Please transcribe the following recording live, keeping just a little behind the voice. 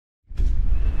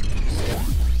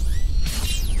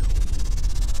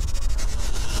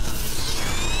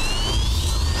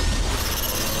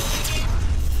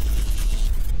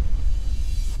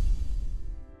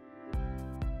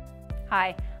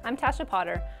Hi, I'm Tashia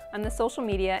Potter. I'm the social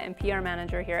media and PR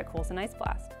manager here at Coulson Ice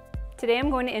Blast. Today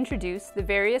I'm going to introduce the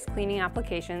various cleaning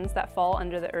applications that fall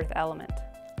under the earth element.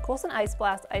 Coulson Ice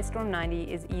Blast Ice Storm 90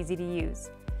 is easy to use.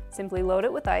 Simply load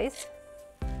it with ice,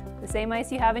 the same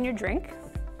ice you have in your drink.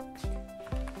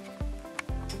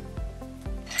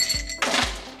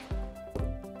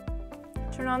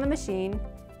 Turn on the machine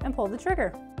and pull the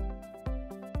trigger.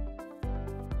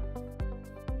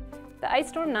 The Ice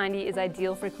Storm 90 is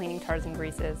ideal for cleaning tars and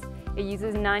greases. It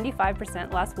uses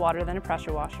 95% less water than a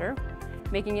pressure washer,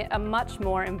 making it a much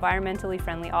more environmentally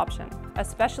friendly option,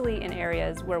 especially in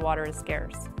areas where water is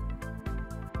scarce.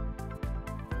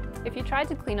 If you tried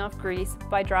to clean off grease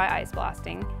by dry ice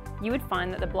blasting, you would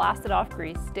find that the blasted off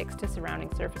grease sticks to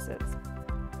surrounding surfaces.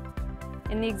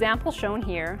 In the example shown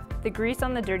here, the grease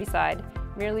on the dirty side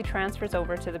merely transfers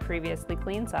over to the previously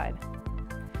clean side.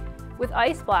 With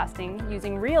ice blasting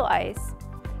using real ice,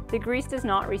 the grease does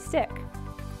not re-stick.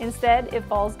 Instead, it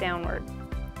falls downward.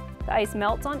 The ice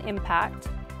melts on impact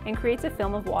and creates a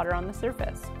film of water on the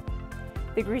surface.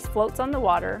 The grease floats on the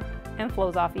water and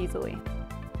flows off easily.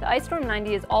 The Ice Storm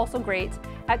 90 is also great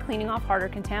at cleaning off harder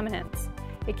contaminants.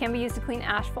 It can be used to clean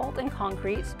asphalt and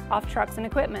concrete off trucks and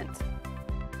equipment.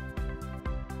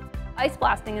 Ice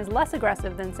blasting is less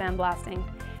aggressive than sandblasting.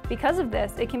 Because of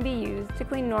this, it can be used to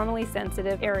clean normally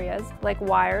sensitive areas like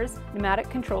wires, pneumatic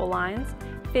control lines,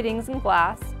 fittings, and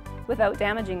glass without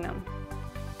damaging them.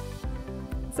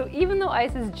 So even though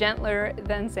ice is gentler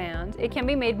than sand, it can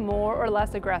be made more or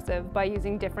less aggressive by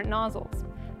using different nozzles.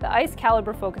 The ice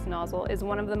caliber focus nozzle is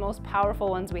one of the most powerful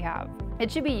ones we have.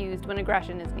 It should be used when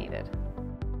aggression is needed.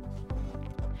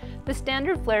 The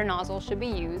standard flare nozzle should be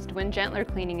used when gentler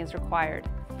cleaning is required.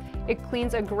 It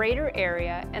cleans a greater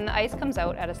area and the ice comes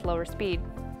out at a slower speed.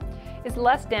 It's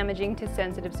less damaging to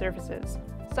sensitive surfaces.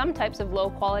 Some types of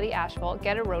low-quality asphalt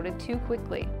get eroded too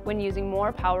quickly when using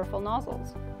more powerful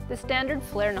nozzles. The standard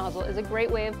flare nozzle is a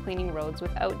great way of cleaning roads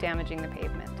without damaging the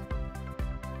pavement.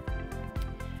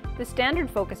 The standard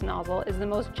focus nozzle is the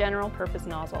most general-purpose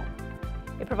nozzle.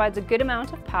 It provides a good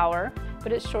amount of power,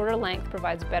 but its shorter length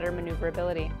provides better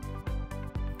maneuverability.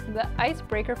 The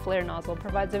icebreaker flare nozzle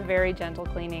provides a very gentle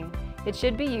cleaning. It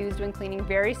should be used when cleaning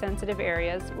very sensitive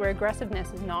areas where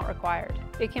aggressiveness is not required.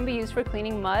 It can be used for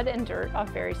cleaning mud and dirt off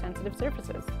very sensitive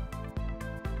surfaces.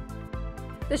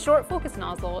 The short focus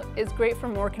nozzle is great for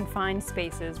more confined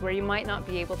spaces where you might not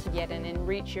be able to get in and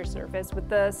reach your surface with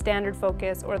the standard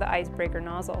focus or the icebreaker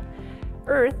nozzle.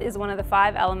 Earth is one of the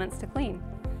 5 elements to clean.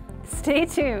 Stay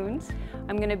tuned.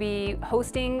 I'm going to be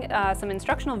hosting some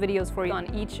instructional videos for you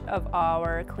on each of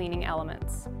our cleaning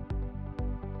elements.